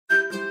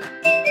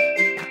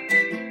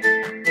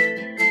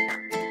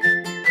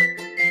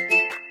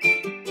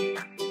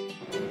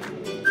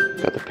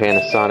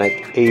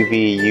Panasonic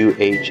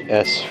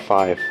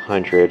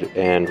AV-UHS500,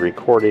 and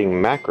recording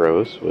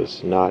macros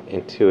was not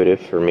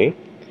intuitive for me.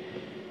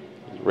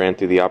 Ran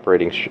through the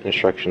operating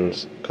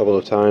instructions a couple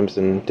of times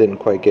and didn't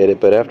quite get it,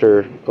 but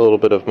after a little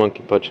bit of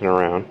monkey punching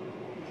around,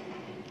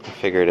 I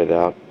figured it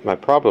out. My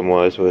problem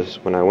was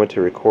when I went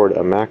to record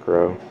a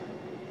macro,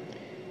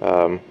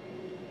 I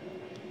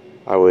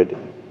would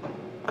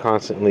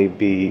constantly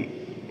be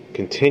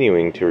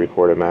continuing to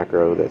record a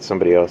macro that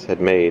somebody else had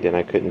made, and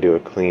I couldn't do a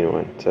clean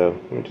one. So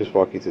let me just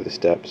walk you through the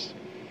steps.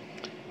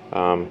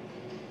 Right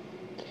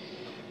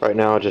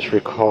now, I'll just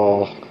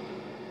recall.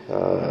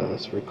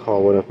 Let's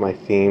recall one of my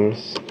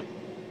themes.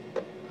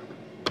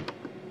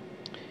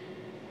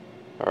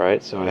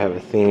 Alright, so I have a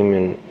theme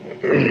and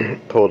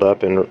pulled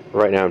up, and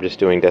right now I'm just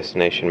doing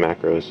destination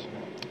macros.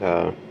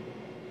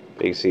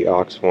 You see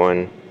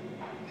aux1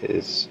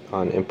 is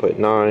on input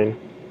 9,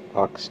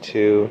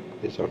 aux2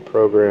 is on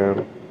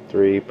program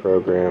 3,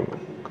 program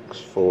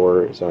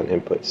aux4 is on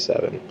input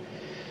 7.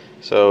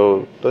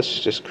 So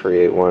let's just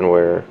create one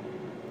where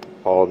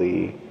all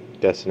the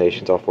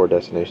destinations, all 4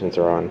 destinations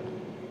are on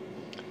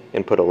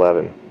input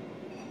 11.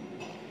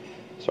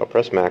 So I'll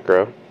press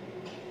macro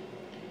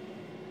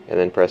and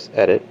then press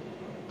edit,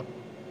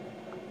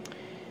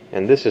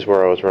 and this is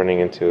where I was running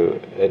into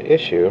an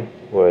issue.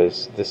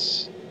 Was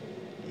this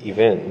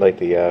event, like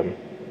the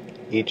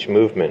each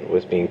movement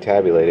was being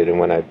tabulated, and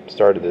when I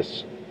started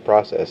this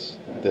process,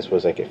 this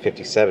was like at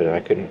 57 and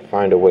I couldn't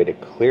find a way to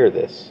clear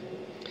this.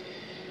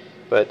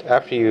 But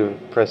after you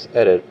press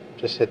edit,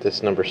 just hit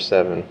this number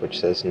 7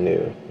 which says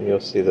new, and you'll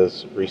see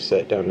those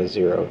reset down to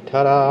 0.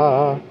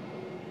 Ta-da!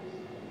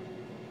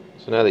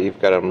 So now that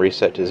you've got them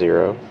reset to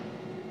 0,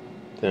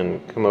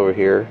 then come over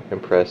here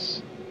and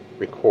press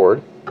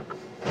record.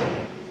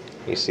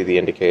 You see the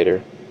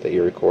indicator that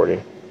you're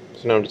recording.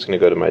 So now I'm just going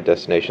to go to my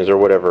destinations, or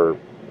whatever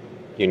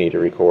you need to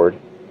record,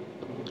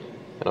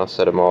 and I'll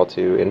set them all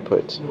to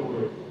input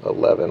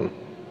 11.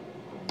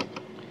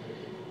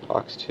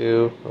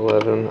 aux2,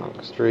 11,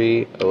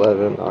 aux3,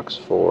 11,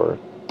 aux4,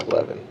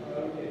 11.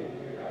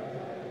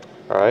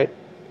 Alright,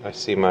 I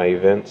see my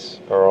events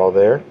are all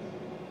there,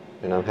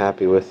 and I'm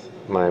happy with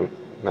my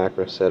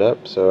macro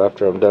setup. So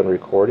after I'm done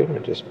recording, I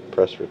just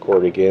press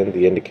record again.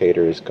 The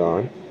indicator is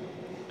gone.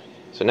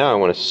 So now I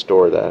want to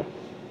store that.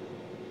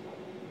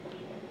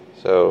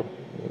 So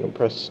I'm going to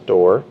press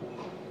store,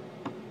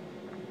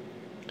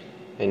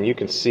 and you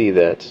can see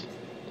that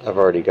I've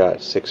already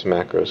got 6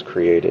 macros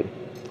created,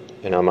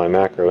 and on my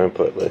macro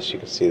input list you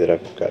can see that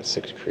I've got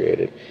 6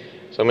 created.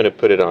 So I'm going to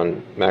put it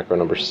on macro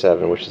number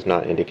 7, which is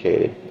not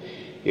indicated.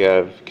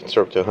 You can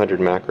store up to 100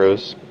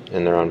 macros,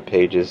 and they're on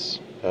pages,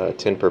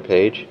 10 per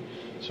page.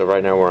 So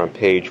right now we're on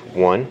page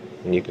 1,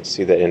 and you can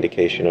see that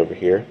indication over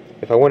here.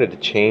 If I wanted to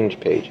change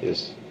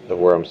pages of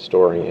where I'm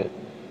storing it,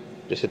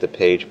 just hit the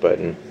page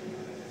button,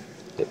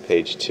 hit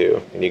page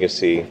 2, and you can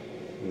see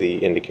the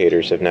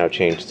indicators have now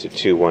changed to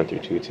 2.1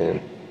 through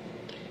 2.10.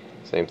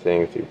 Same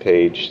thing through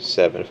page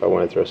 7 if I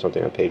want to throw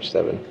something on page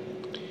 7.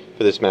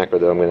 For this macro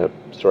though, I'm going to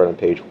store it on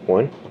page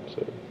 1.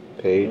 So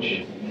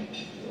page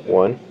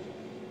 1.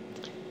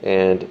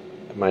 And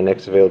my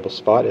next available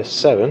spot is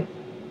 7.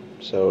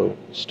 So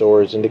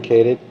store is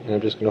indicated, and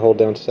I'm just going to hold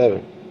down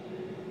 7.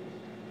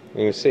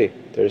 You can see,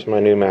 there's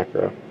my new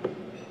macro.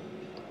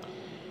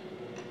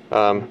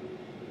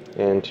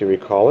 And to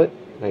recall it,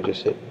 I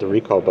just hit the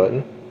recall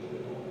button,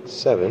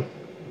 7,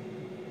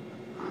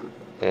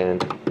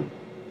 and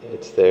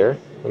it's there.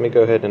 Let me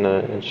go ahead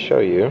and show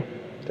you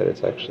that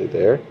it's actually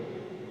there.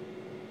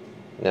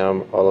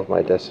 Now all of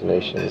my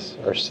destinations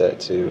are set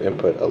to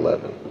input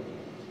 11.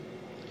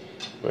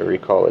 Let me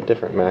recall a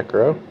different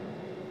macro,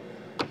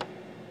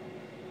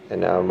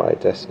 and now my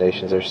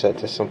destinations are set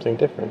to something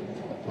different.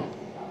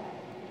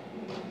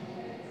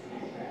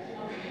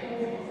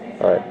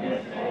 Alright.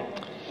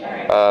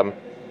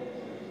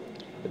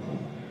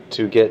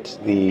 To get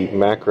the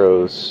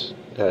macros,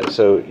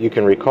 so you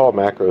can recall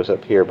macros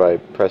up here by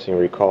pressing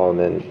recall and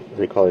then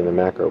recalling the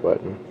macro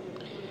button.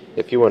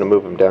 If you want to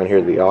move them down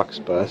here to the aux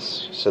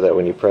bus, so that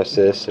when you press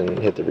this and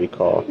hit the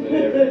recall,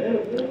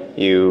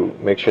 you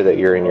make sure that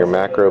you're in your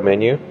macro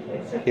menu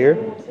here,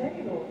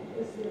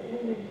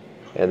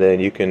 and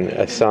then you can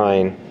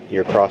assign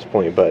your cross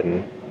point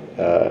button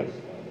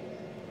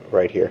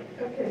right here.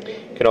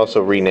 You can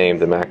also rename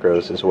the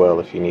macros as well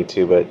if you need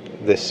to, but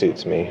this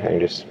suits me. I can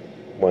just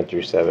 1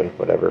 through 7,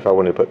 whatever. If I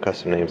wanted to put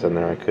custom names on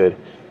there, I could.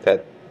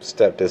 That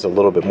step is a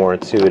little bit more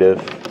intuitive.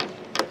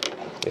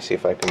 Let me see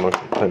if I can monkey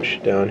punch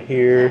down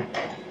here.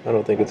 I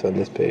don't think it's on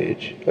this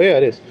page. Oh yeah,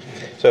 it is.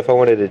 So if I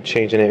wanted to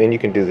change the name, and you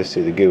can do this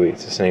through the GUI,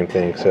 it's the same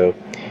thing. So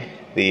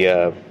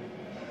I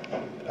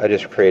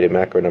just created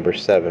macro number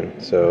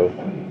 7. So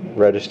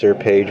register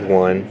page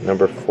 1,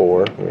 number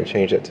 4. I'm going to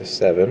change that to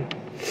 7.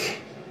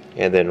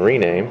 And then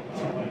rename.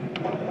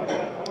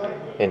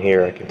 And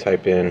here I can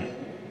type in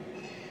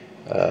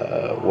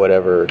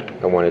whatever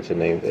I wanted to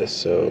name this.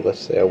 So let's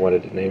say I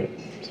wanted to name it,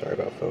 sorry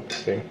about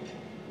focusing.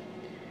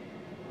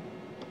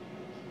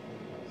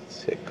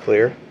 Let's hit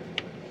clear.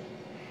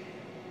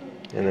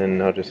 And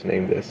then I'll just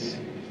name this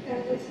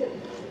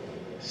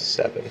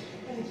 7.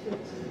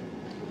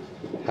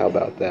 How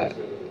about that?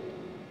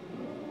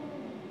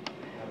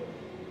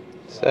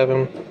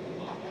 7.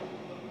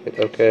 Hit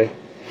OK.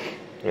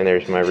 And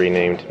there's my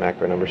renamed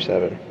macro number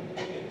 7.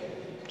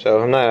 So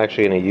I'm not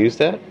actually going to use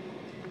that.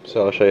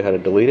 So I'll show you how to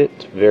delete it.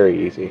 It's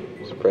very easy.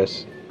 Just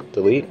press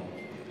delete.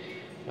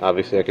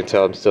 Obviously I can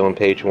tell I'm still on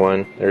page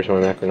 1. There's my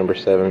macro number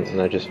 7,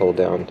 and I just hold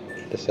down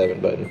the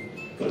 7 button.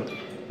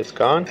 It's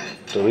gone.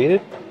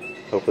 Deleted.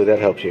 Hopefully that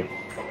helps you.